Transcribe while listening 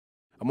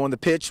I'm on the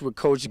pitch with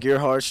Coach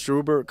Gerhard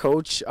Struber.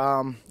 Coach,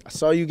 I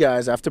saw you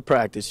guys after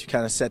practice. You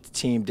kind of set the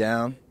team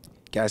down.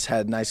 You guys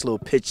had a nice little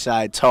pitch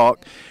side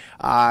talk.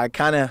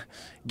 Kind of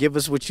give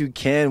us what you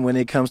can when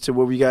it comes to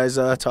what we guys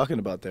are talking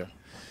about there.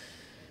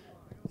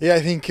 Yeah, I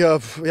think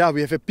we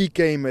have a big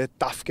game, a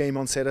tough game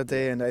on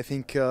Saturday, and I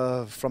think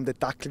from the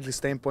tactical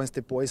standpoint,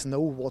 the boys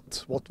know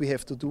what we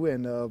have to do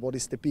and what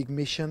is the big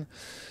mission.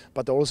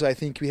 But also, I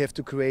think we have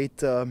to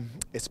create a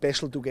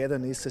special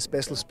togetherness, a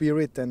special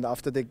spirit, and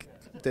after the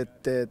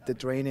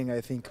training,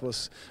 I think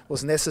was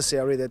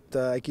necessary that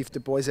I give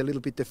the boys a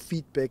little bit of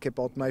feedback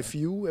about my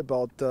view,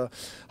 about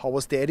how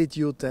was the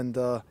attitude, and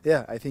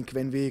I think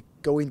when we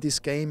go in this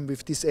game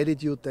with this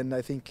attitude, then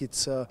I think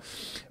it's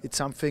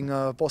something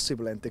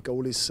possible, and the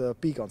goal is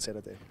big on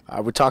Saturday.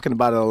 We're talking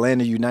about an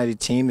Atlanta United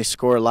team. They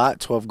score a lot,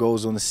 12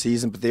 goals on the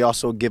season, but they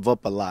also give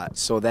up a lot.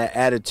 So that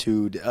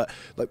attitude,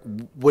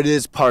 what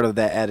is part of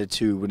that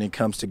attitude when it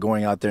comes to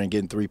going out there and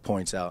getting 3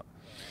 points out?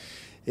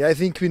 Yeah, I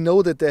think we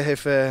know that they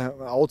have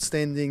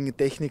outstanding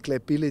technical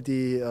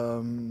ability.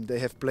 They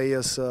have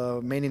players,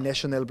 many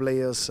national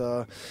players,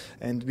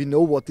 and we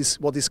know what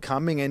is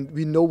coming, and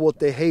we know what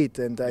they hate.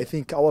 And I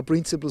think our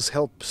principles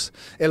helps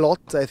a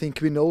lot. I think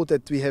we know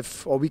that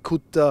we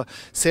could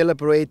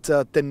celebrate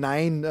the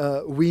 9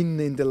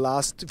 win in the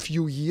last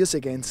few years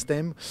against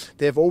them.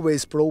 They have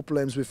always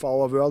problems with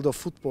our world of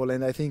football,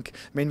 and I think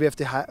when we have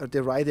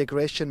the right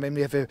aggression, when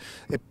we have a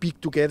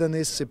big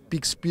togetherness, a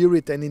big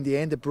spirit, and in the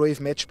end a brave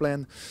match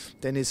plan,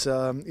 then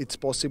it's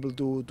possible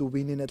to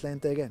win in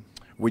Atlanta again.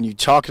 When you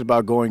talked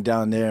about going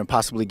down there and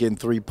possibly getting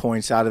 3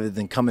 points out of it,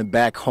 then coming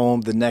back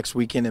home the next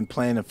weekend and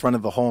playing in front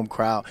of a home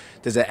crowd,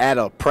 does it add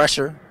a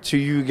pressure to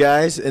you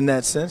guys in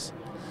that sense?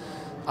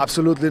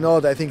 Absolutely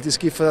not. I think this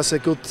gives us a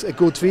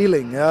good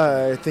feeling.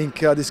 I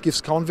think this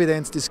gives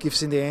confidence. This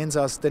gives in the end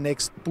us the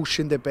next push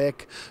in the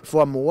back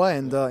for more,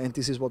 and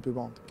this is what we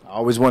want. I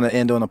always want to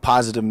end on a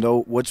positive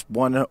note. What's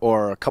one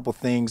or a couple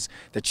things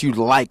that you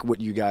like what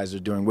you guys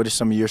are doing? What are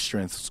some of your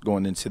strengths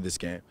going into this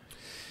game?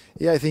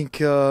 Yeah, I think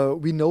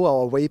we know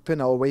our weapon.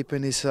 Our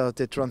weapon is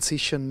the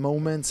transition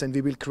moments, and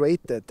we will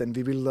create that. And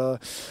we will,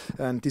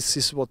 and this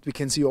is what we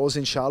can see also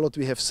in Charlotte.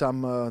 We have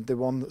some the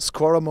one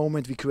scorer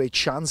moment. We create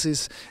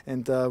chances,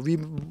 and we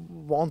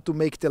want to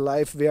make the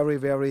life very,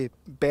 very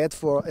bad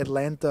for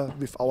Atlanta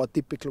with our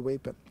typical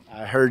weapon.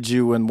 I heard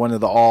you in one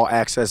of the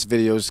all-access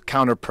videos,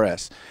 counter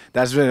press.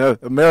 That's been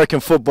American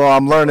football.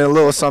 I'm learning a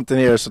little something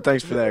here, so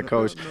thanks for that,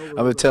 Coach. I'm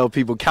going to tell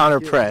people counter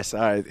press.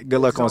 All right,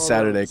 good luck on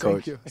Saturday,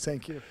 Coach.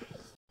 Thank you.